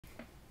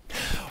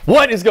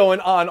What is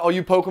going on, all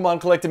you Pokemon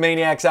collecting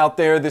maniacs out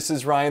there? This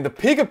is Ryan, the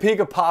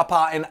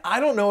PikaPikaPaPa, and I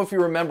don't know if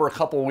you remember a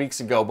couple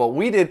weeks ago, but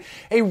we did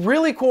a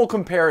really cool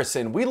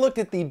comparison. We looked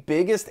at the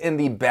biggest and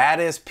the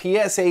baddest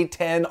PSA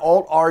 10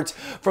 alt arts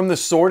from the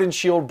Sword and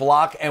Shield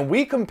block, and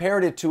we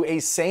compared it to a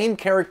same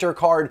character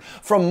card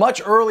from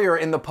much earlier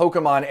in the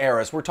Pokemon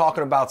eras. We're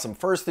talking about some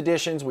first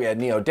editions, we had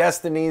Neo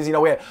Destinies,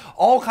 we had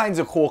all kinds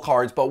of cool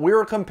cards, but we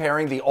were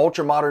comparing the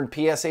ultra modern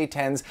PSA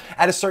 10s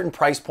at a certain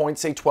price point,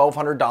 say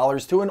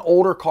 $1,200, to an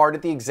older card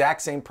at the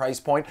exact same price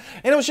point,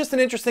 and it was just an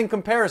interesting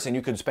comparison.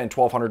 You could spend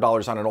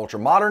 $1,200 on an ultra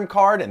modern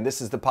card, and this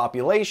is the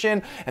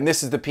population, and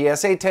this is the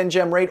PSA 10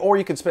 gem rate, or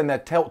you could spend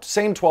that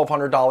same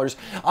 $1,200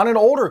 on an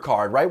older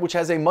card, right, which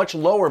has a much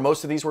lower,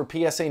 most of these were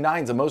PSA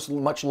 9s, a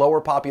much lower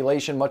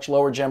population, much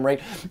lower gem rate,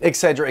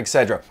 etc.,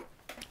 etc.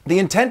 The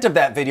intent of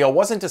that video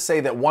wasn't to say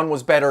that one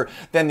was better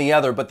than the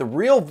other, but the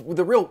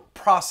real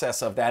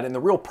process of that and the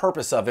real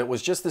purpose of it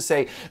was just to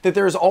say that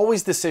there's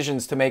always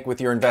decisions to make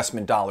with your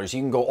investment dollars.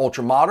 You can go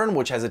ultra modern,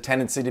 which has a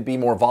tendency to be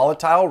more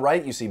volatile,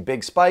 right? You see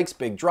big spikes,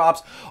 big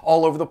drops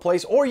all over the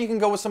place, or you can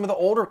go with some of the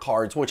older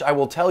cards, which I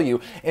will tell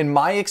you, in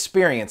my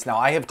experience, now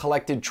I have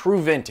collected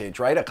true vintage,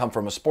 right? I come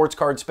from a sports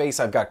card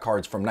space. I've got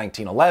cards from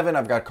 1911.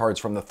 I've got cards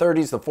from the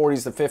 30s, the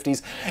 40s, the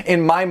 50s.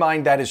 In my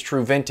mind, that is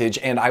true vintage,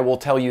 and I will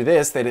tell you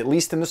this, that at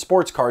least in the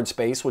sports card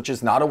space, which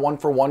is not a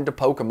one-for-one to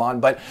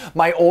Pokemon, but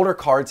my older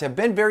cards have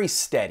been very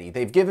steady.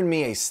 They've given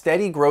me a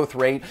steady growth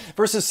rate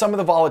versus some of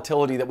the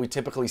volatility that we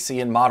typically see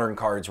in modern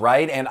cards,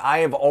 right? And I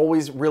have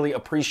always really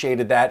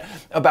appreciated that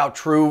about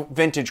true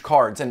vintage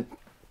cards. And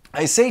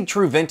I say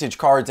true vintage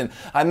cards, and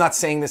I'm not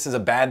saying this is a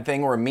bad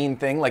thing or a mean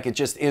thing, like it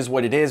just is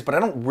what it is, but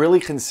I don't really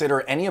consider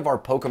any of our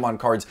Pokemon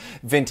cards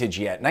vintage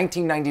yet.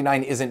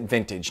 1999 isn't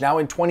vintage. Now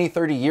in 20,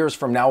 30 years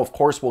from now, of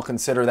course, we'll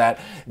consider that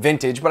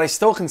vintage, but I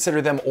still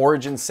consider them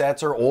origin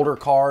sets or older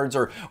cards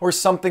or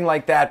something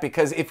like that,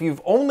 because if you've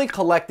only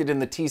collected in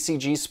the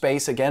TCG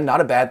space, again, not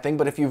a bad thing,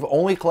 but if you've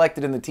only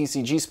collected in the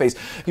TCG space,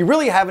 you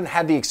really haven't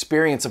had the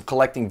experience of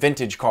collecting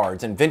vintage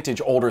cards and vintage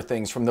older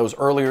things from those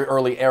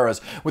early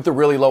eras with the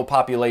really low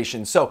population.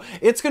 So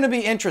it's going to be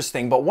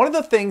interesting, but one of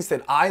the things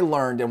that I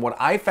learned and what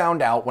I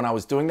found out when I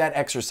was doing that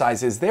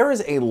exercise is there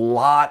is a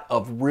lot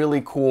of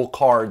really cool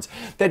cards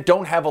that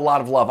don't have a lot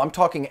of love. I'm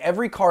talking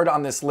every card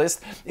on this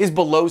list is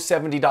below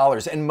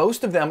 $70, and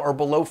most of them are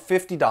below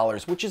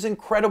 $50, which is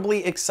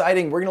incredibly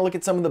exciting. We're going to look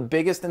at some of the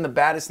biggest and the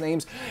baddest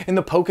names in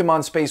the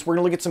Pokemon space. We're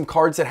going to look at some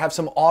cards that have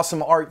some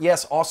awesome art.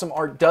 Yes, awesome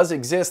art does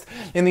exist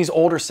in these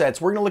older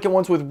sets. We're going to look at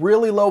ones with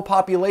really low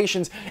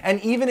populations,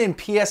 and even in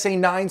PSA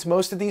 9s,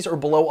 most of these are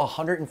below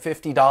 $150.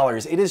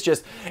 It is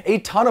just a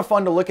ton of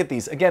fun to look at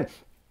these. Again,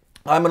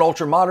 I'm an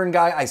ultra modern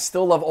guy. I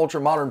still love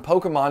ultra modern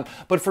Pokemon,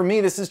 but for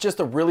me, this is just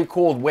a really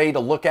cool way to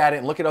look at it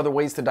and look at other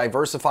ways to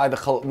diversify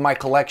my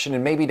collection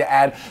and maybe to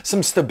add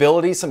some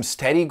stability, some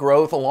steady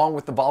growth along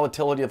with the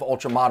volatility of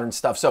ultra modern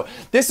stuff. So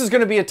this is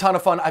going to be a ton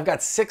of fun. I've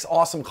got 6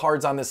 awesome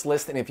cards on this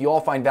list, and if you all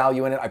find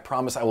value in it, I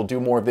promise I will do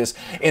more of this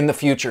in the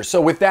future.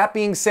 So with that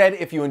being said,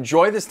 if you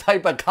enjoy this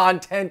type of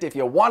content, if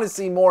you want to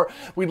see more,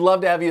 we'd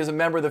love to have you as a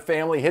member of the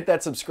family. Hit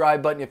that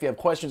subscribe button. If you have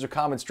questions or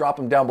comments, drop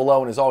them down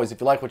below. And as always, if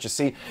you like what you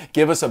see,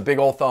 give us a big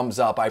old thumbs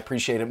up. I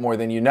appreciate it more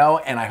than you know,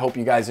 and I hope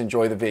you guys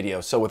enjoy the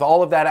video. So with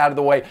all of that out of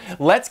the way,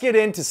 let's get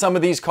into some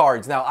of these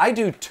cards. Now, I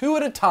do 2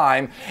 at a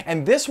time,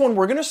 and this one,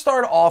 we're going to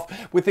start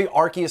off with the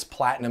Arceus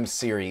Platinum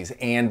series.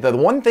 And the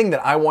one thing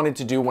that I wanted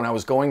to do when I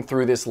was going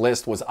through this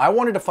list was I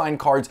wanted to find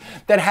cards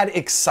that had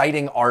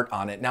exciting art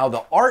on it. Now,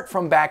 the art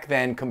from back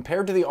then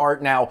compared to the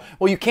art now,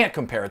 well, you can't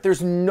compare it.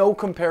 There's no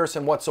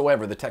comparison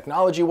whatsoever. The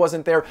technology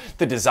wasn't there.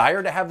 The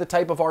desire to have the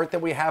type of art that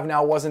we have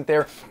now wasn't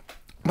there.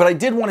 But I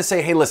did want to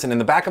say, hey, listen, in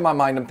the back of my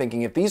mind, I'm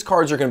thinking if these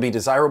cards are going to be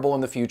desirable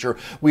in the future,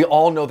 we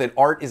all know that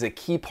art is a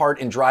key part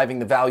in driving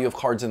the value of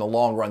cards in the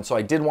long run. So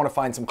I did want to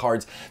find some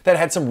cards that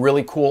had some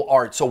really cool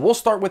art. So we'll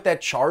start with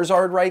that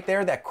Charizard right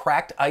there, that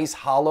Cracked Ice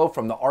Hollow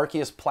from the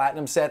Arceus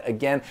Platinum set.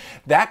 Again,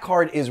 that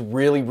card is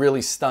really,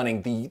 really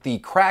stunning. The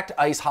Cracked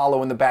Ice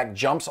Hollow in the back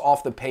jumps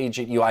off the page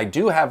at you. I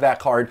do have that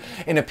card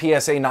in a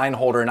PSA 9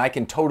 holder, and I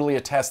can totally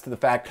attest to the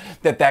fact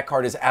that that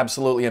card is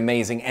absolutely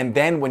amazing. And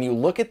then when you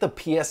look at the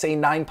PSA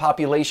 9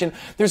 population,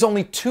 there's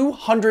only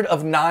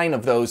 209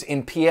 of those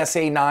in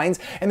PSA 9s,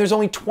 and there's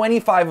only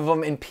 25 of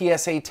them in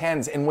PSA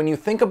 10s. And when you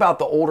think about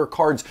the older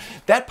cards,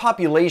 that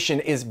population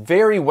is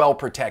very well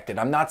protected.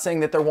 I'm not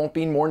saying that there won't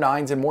be more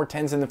 9s and more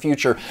 10s in the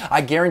future.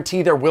 I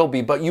guarantee there will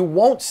be, but you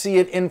won't see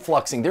it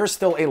influxing. There's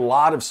still a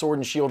lot of Sword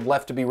and Shield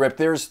left to be ripped.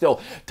 There's still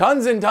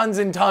tons and tons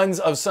and tons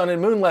of Sun and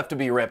Moon left to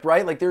be ripped,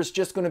 right? Like there's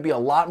just going to be a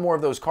lot more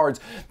of those cards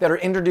that are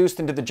introduced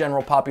into the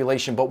general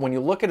population. But when you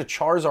look at a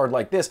Charizard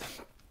like this,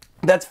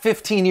 that's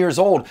 15 years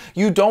old.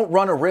 You don't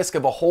run a risk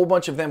of a whole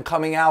bunch of them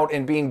coming out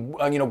and being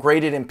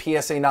graded in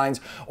PSA 9s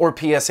or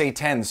PSA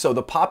 10s. So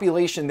the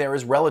population there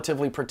is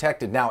relatively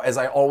protected. Now, as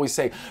I always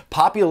say,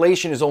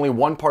 population is only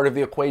one part of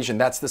the equation.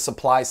 That's the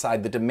supply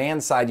side. The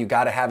demand side, you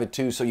got to have it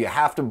too. So you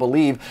have to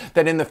believe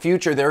that in the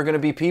future there are going to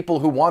be people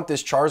who want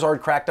this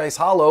Charizard Cracked Ice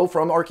Holo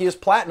from Arceus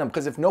Platinum,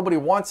 because if nobody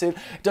wants it,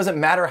 it doesn't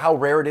matter how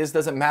rare it is,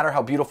 doesn't matter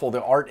how beautiful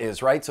the art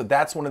is, right? So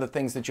that's one of the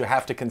things that you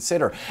have to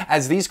consider.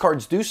 As these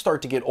cards do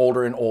start to get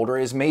older and older,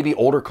 is maybe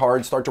older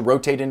cards start to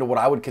rotate into what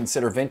I would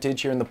consider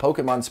vintage here in the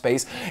Pokemon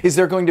space. Is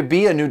there going to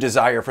be a new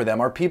desire for them?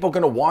 Are people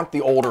going to want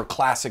the older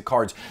classic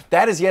cards?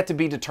 That is yet to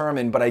be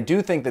determined, but I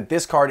do think that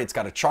this card, it's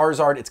got a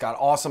Charizard, it's got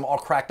awesome all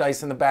cracked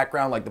ice in the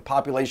background, like the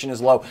population is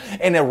low,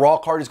 and a raw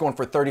card is going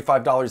for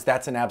 $35.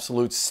 That's an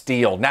absolute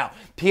steal. Now,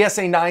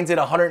 PSA 9s at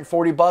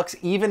 140 bucks,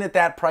 even at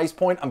that price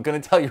point, I'm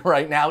going to tell you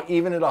right now,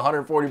 even at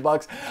 140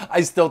 bucks,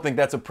 I still think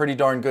that's a pretty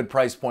darn good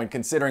price point,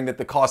 considering that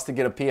the cost to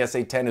get a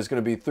PSA 10 is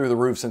going to be through the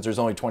roof since there's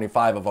only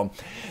 25 of them.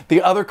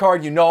 The other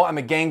card, I'm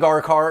a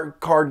Gengar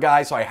card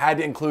guy, so I had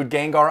to include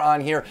Gengar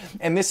on here.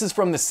 And this is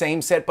from the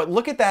same set, but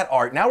look at that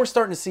art. Now we're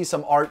starting to see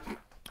some art.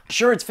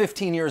 Sure, it's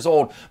 15 years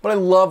old, but I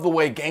love the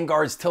way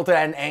Gengar's tilted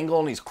at an angle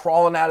and he's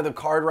crawling out of the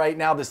card right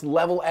now. This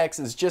level X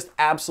is just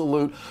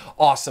absolute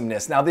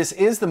awesomeness. Now, this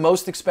is the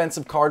most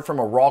expensive card from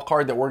a raw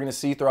card that we're going to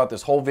see throughout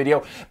this whole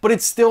video, but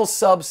it's still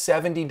sub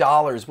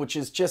 $70, which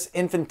is just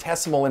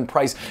infinitesimal in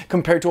price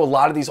compared to a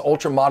lot of these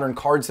ultra modern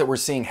cards that we're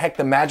seeing. Heck,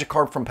 the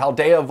Magikarp from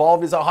Paldea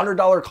Evolved is a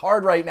 $100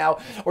 card right now,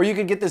 or you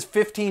could get this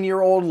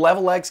 15-year-old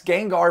level X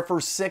Gengar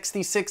for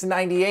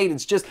 $66.98.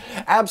 It's just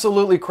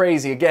absolutely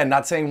crazy. Again,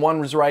 not saying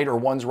one was right or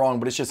one's wrong,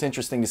 but it's just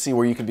interesting to see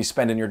where you could be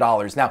spending your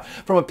dollars. Now,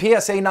 from a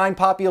PSA 9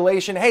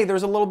 population, hey,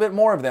 there's a little bit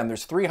more of them.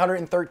 There's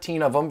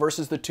 313 of them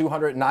versus the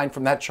 209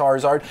 from that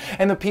Charizard,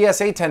 and the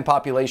PSA 10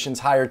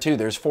 population's higher too.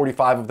 There's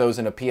 45 of those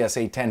in a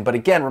PSA 10. But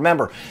again,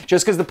 remember,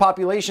 just because the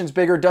population's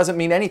bigger doesn't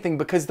mean anything,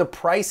 because the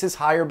price is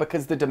higher,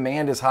 because the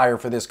demand is higher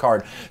for this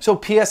card. So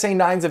PSA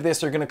 9s of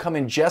this are going to come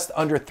in just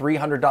under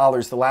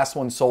 $300. The last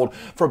one sold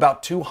for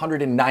about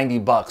 290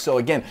 bucks. So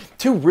again,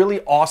 two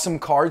really awesome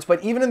cards,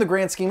 but even in the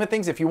grand scheme of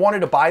things, if you wanted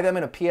to buy them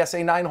in a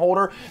PSA 9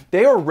 holder,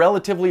 they are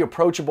relatively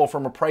approachable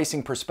from a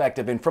pricing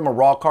perspective, and from a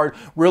raw card,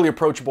 really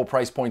approachable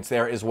price points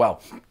there as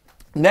well.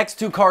 Next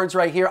two cards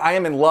right here, I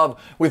am in love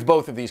with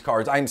both of these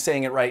cards. I'm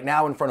saying it right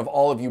now in front of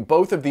all of you.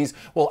 Both of these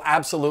will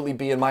absolutely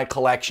be in my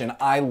collection.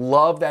 I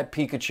love that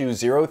Pikachu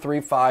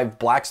 035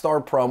 Black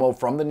Star promo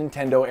from the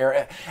Nintendo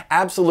era.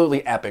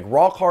 Absolutely epic.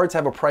 Raw cards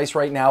have a price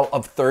right now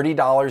of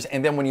 $30,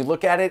 and then when you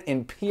look at it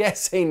in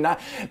PSA 9,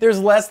 there's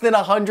less than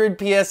 100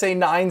 PSA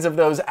 9s of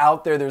those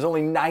out there. There's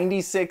only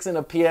 96 in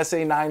a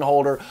PSA 9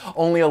 holder,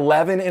 only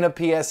 11 in a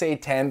PSA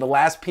 10. The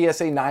last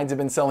PSA 9s have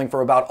been selling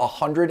for about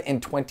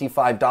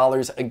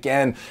 $125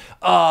 again.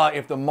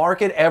 If the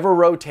market ever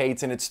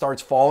rotates and it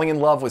starts falling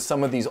in love with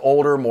some of these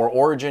older, more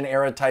Origin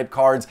era type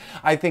cards,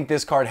 I think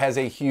this card has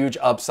a huge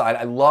upside.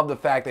 I love the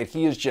fact that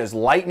he is just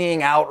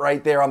lightning out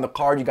right there on the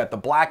card. You got the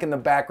black in the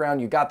background,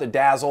 you got the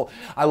dazzle.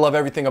 I love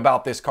everything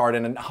about this card,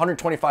 and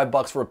 125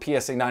 bucks for a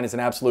PSA 9 is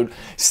an absolute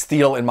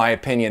steal in my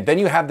opinion. Then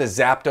you have the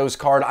Zapdos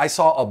card. I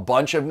saw a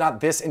bunch of, not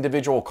this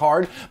individual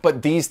card,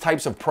 but these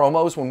types of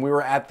promos when we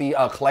were at the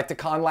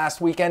Collecticon last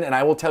weekend, and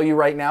I will tell you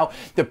right now,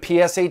 the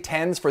PSA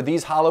 10s for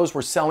these holos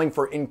were selling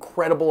for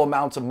incredible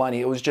amounts of money.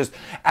 It was just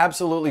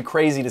absolutely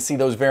crazy to see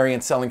those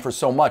variants selling for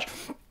so much.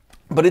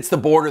 But it's the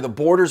border. The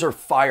borders are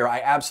fire.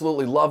 I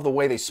absolutely love the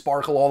way they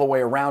sparkle all the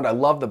way around. I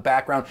love the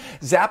background.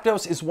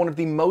 Zapdos is one of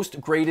the most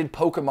graded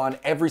Pokemon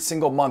every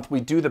single month. We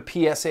do the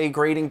PSA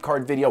grading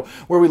card video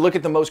where we look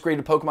at the most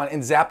graded Pokemon,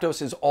 and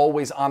Zapdos is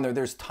always on there.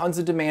 There's tons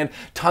of demand,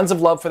 tons of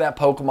love for that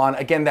Pokemon.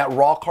 Again, that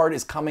raw card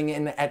is coming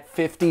in at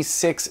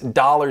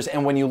 $56.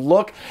 And when you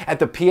look at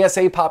the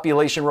PSA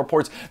population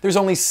reports, there's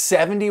only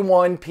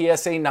 71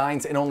 PSA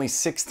 9s and only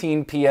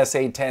 16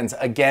 PSA 10s.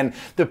 Again,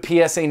 the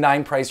PSA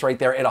 9 price right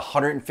there at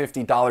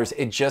 $150.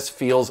 It just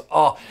feels,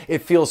 it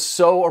feels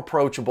so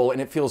approachable,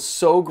 and it feels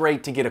so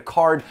great to get a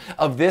card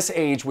of this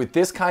age with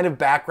this kind of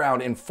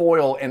background and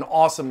foil and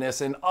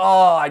awesomeness, and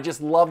I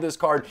just love this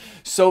card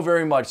so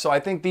very much. So I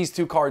think these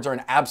two cards are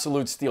an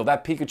absolute steal.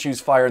 That Pikachu's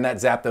fire and that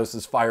Zapdos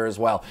is fire as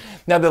well.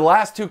 Now, the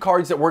last two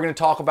cards that we're going to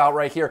talk about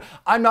right here,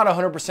 I'm not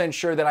 100%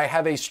 sure that I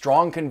have a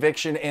strong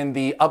conviction in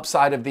the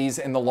upside of these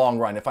in the long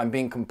run, if I'm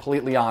being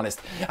completely honest.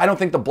 I don't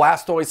think the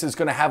Blastoise is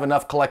going to have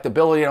enough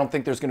collectability. I don't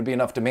think there's going to be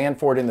enough demand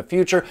for it in the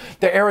future.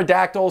 The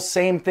Aerodactyl,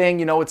 same thing.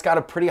 You know, it's got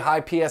a pretty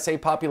high PSA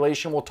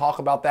population. We'll talk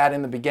about that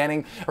in the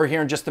beginning or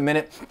here in just a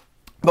minute.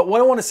 But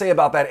what I want to say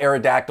about that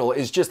Aerodactyl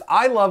is just,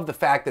 I love the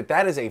fact that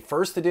that is a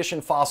first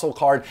edition fossil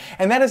card,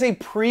 and that is a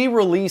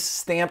pre-release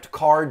stamped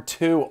card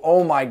too.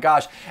 Oh my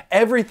gosh.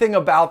 Everything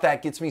about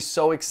that gets me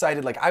so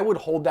excited. Like, I would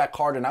hold that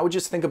card and I would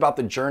just think about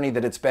the journey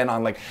that it's been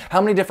on, like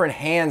how many different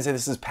hands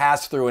this has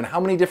passed through and how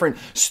many different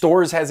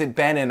stores has it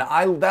been in.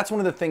 That's one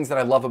of the things that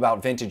I love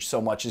about vintage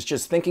so much, is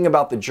just thinking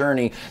about the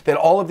journey that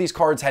all of these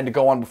cards had to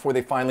go on before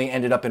they finally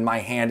ended up in my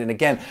hand. And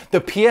again,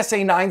 the PSA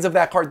 9s of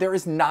that card, there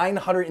is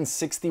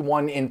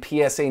 961 in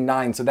PSA PSA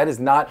 9, so that is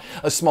not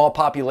a small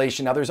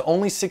population. Now, there's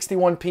only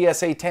 61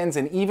 PSA 10s,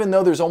 and even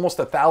though there's almost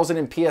 1,000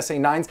 in PSA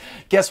 9s,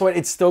 guess what?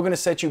 It's still going to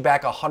set you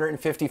back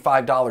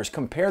 $155.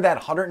 Compare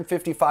that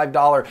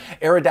 $155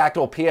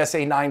 Aerodactyl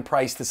PSA 9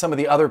 price to some of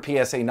the other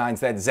PSA 9s.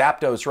 That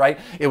Zapdos, right?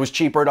 It was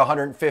cheaper at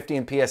 $150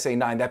 in PSA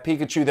 9. That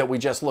Pikachu that we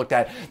just looked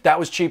at, that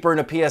was cheaper in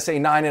a PSA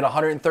 9 at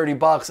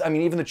 $130. I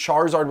mean, even the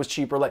Charizard was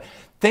cheaper. Like,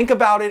 think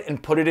about it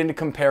and put it into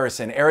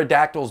comparison.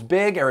 Aerodactyl's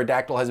big.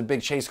 Aerodactyl has a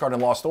big chase card in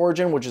Lost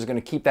Origin, which is going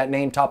to keep that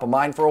name top of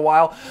mind for a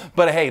while.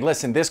 But hey,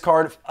 listen, this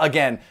card,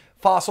 again,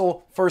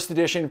 Fossil, first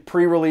edition,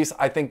 pre-release,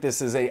 I think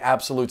this is a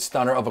absolute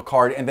stunner of a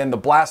card. And then the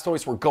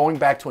Blastoise, we're going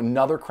back to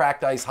another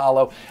Cracked Ice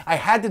Holo. I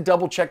had to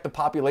double check the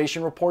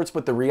population reports,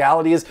 but the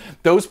reality is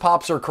those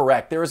pops are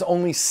correct. There is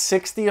only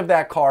 60 of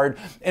that card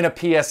in a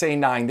PSA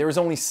 9. There is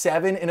only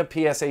 7 in a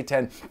PSA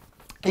 10.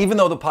 Even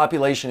though the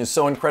population is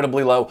so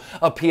incredibly low,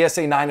 a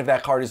PSA 9 of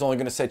that card is only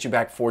going to set you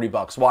back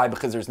 $40. Why?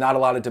 Because there's not a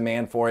lot of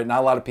demand for it. Not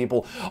a lot of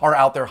people are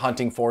out there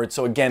hunting for it.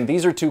 So again,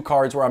 these are two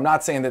cards where I'm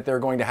not saying that they're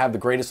going to have the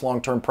greatest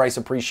long-term price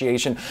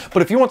appreciation,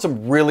 but if you want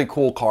some really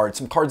cool cards,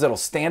 some cards that'll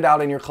stand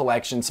out in your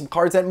collection, some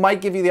cards that might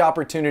give you the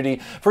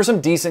opportunity for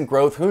some decent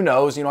growth, who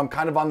knows? You know, I'm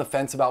kind of on the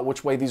fence about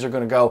which way these are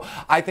going to go.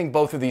 I think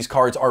both of these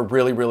cards are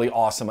really, really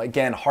awesome.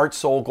 Again, Heart,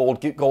 Soul,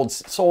 Gold,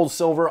 Soul,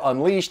 Silver,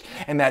 Unleashed,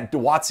 and that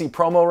Dewatzi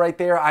promo right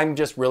there. I'm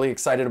just really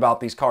excited about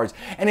these cards.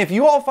 And if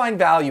you all find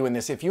value in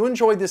this, if you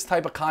enjoyed this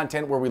type of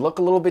content where we look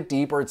a little bit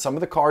deeper at some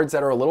of the cards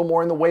that are a little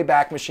more in the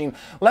Wayback Machine,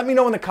 let me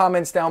know in the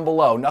comments down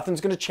below.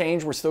 Nothing's going to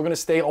change. We're still going to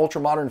stay ultra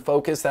modern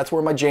focused. That's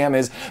where my jam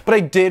is. But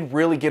I did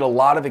really get a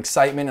lot of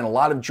excitement and a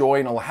lot of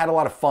joy, and I had a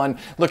lot of fun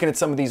looking at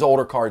some of these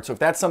older cards. So if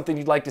that's something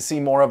you'd like to see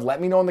more of,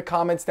 let me know in the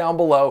comments down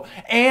below.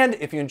 And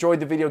if you enjoyed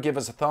the video, give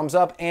us a thumbs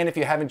up. And if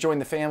you haven't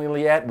joined the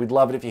family yet, we'd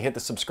love it if you hit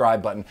the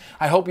subscribe button.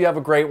 I hope you have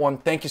a great one.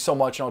 Thank you so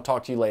much, and I'll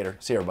talk to you later.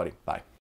 See you, everybody. Bye.